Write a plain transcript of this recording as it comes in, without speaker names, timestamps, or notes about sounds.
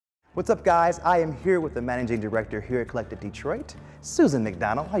What's up, guys? I am here with the managing director here at Collective Detroit, Susan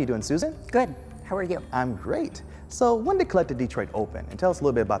McDonald. How you doing, Susan? Good. How are you? I'm great. So when did Collective Detroit open? And tell us a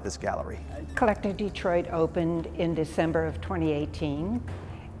little bit about this gallery. Collective Detroit opened in December of 2018,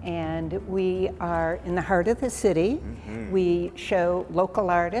 and we are in the heart of the city. We show local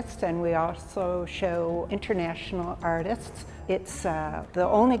artists, and we also show international artists. It's the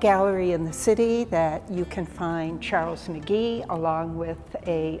only gallery in the city that you can find Charles McGee along with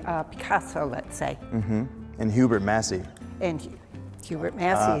a Picasso, let's say. And Hubert Massey. And Hubert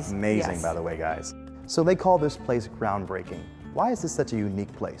Massey's. Amazing, yes. By the way, guys. So they call this place groundbreaking. Why is this such a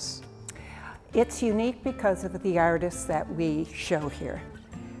unique place? It's unique because of the artists that we show here.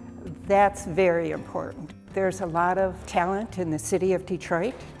 That's very important. There's a lot of talent in the city of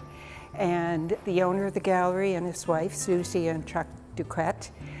Detroit, and the owner of the gallery and his wife, Susie and Chuck Duquette,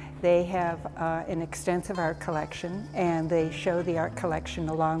 they have an extensive art collection, and they show the art collection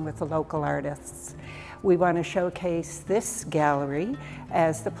along with the local artists. We want to showcase this gallery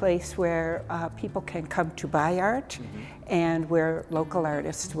as the place where people can come to buy art and where local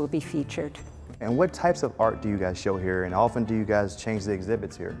artists will be featured. And what types of art do you guys show here, and how often do you guys change the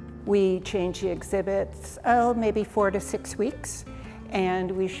exhibits here? We change the exhibits, maybe 4 to 6 weeks,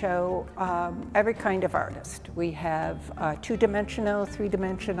 and we show every kind of artist. We have two-dimensional,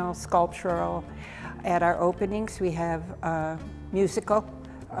 three-dimensional, sculptural. At our openings, we have musical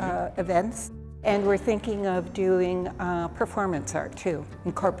events, and we're thinking of doing performance art too,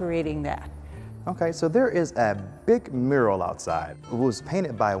 incorporating that. Okay, so there is a big mural outside. It was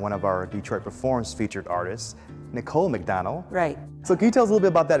painted by one of our Detroit Performance featured artists, Nicole McDonald. Right. So can you tell us a little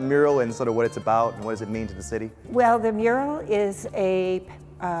bit about that mural and sort of what it's about and what does it mean to the city? Well, the mural is a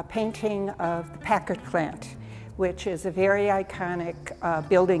painting of the Packard plant, which is a very iconic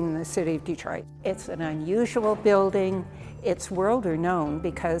building in the city of Detroit. It's an unusual building. It's world renowned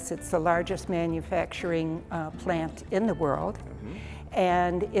because it's the largest manufacturing plant in the world.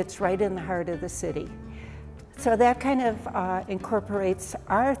 And it's right in the heart of the city. So that kind of incorporates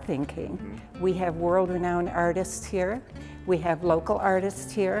our thinking. We have world-renowned artists here, we have local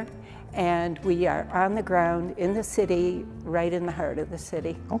artists here, and we are on the ground in the city, right in the heart of the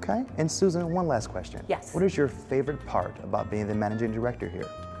city. Okay, and Susan, one last question. Yes. What is your favorite part about being the managing director here?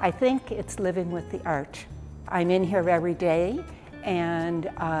 I think it's living with the art. I'm in here every day, and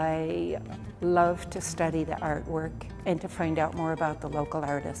I love to study the artwork and to find out more about the local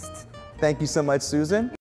artists. Thank you so much, Susan.